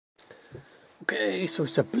Okay, so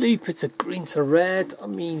it's a bleep, it's a green to red. That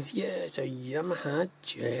means, yeah, it's a Yamaha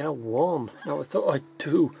JR1. Now I thought I'd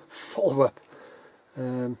do follow up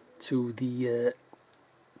to the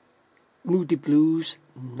Moody Blues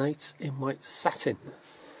Nights in White Satin,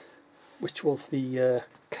 which was the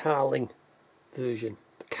Carling version,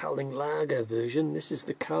 the Carling Lager version. This is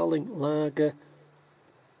the Carling Lager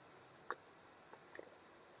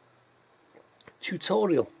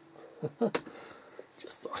tutorial.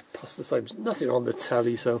 Just thought I'd pass the time. There's nothing on the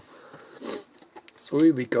telly, so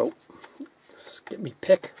here we go. Just get me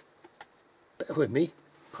pick. Bear with me.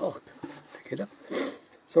 Oh, pick it up.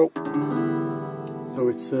 So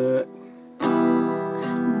it's Nights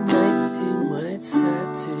in White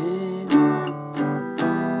Satin,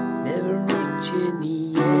 never reaching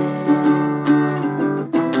the end.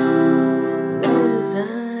 Letters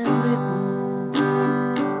I've written,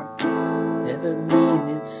 never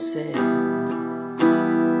meaning said.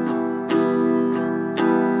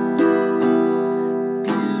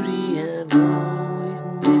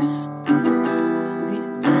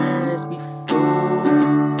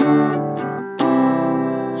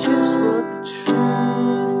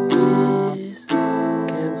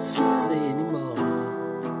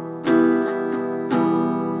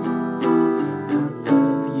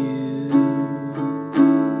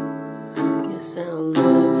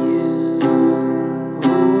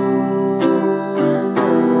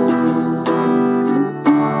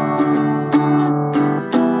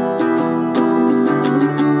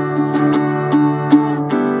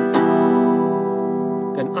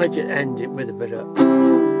 I just end it with a bit of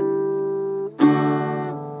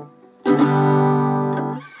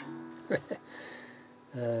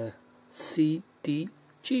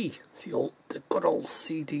CDG, the good old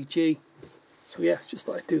CDG. So yeah, just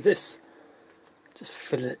thought I'd do this, just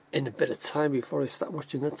fill it in a bit of time before I start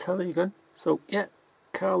watching the telly again. So yeah,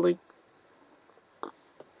 Carling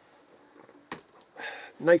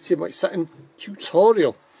Nights in White Satin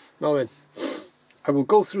tutorial. Now then, I will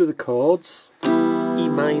go through the chords. E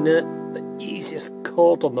minor, the easiest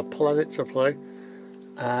chord on the planet to play,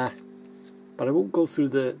 but I won't go through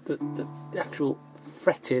the actual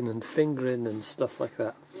fretting and fingering and stuff like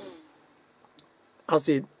that. As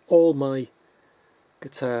in all my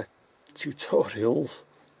guitar tutorials,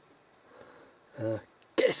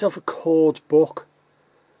 get yourself a chord book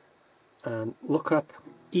and look up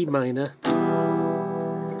E minor,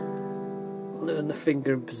 learn the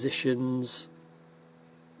fingering positions,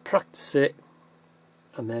 practice it,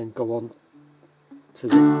 and then go on to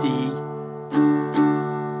the D.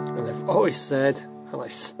 And I've always said, and I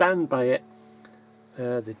stand by it,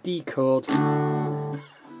 the D chord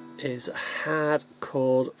is a hard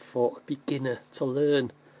chord for a beginner to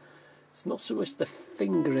learn. It's not so much the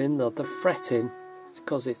fingering or the fretting, it's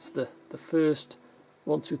because it's the first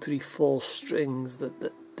 1, 2, 3, 4 strings, the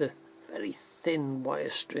very thin wire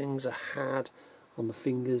strings are hard on the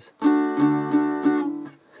fingers.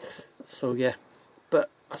 So yeah, but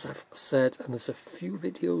as I've said, and there's a few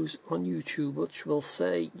videos on YouTube which will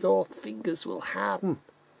say your fingers will harden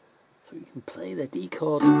so you can play the D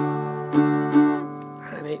chord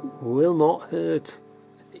and it will not hurt.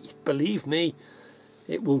 Believe me,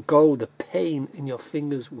 it will go. The pain in your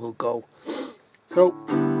fingers will go. So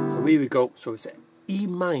here we go. So it's E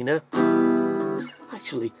minor.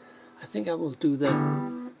 Actually, I think I will do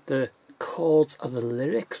the chords of the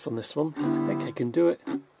lyrics on this one. I think I can do it.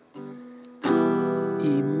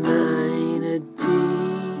 E minor D,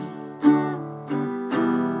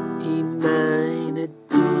 E minor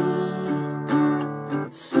D,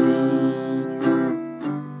 C,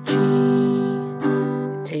 G,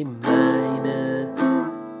 A minor,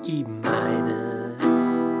 E minor,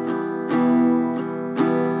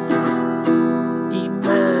 E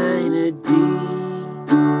minor D,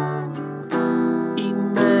 E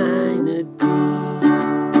minor D,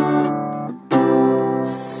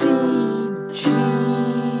 C, G,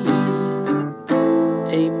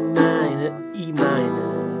 A minor, E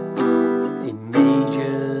minor, A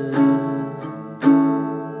major,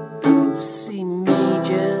 C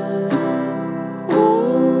major,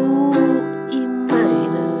 oh, E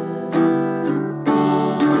minor, D,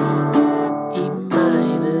 E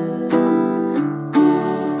minor, D.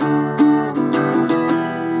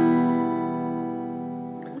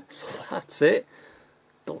 So that's it.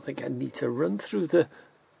 Don't think I need to run through the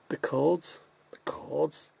chords. The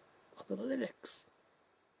chords are the lyrics.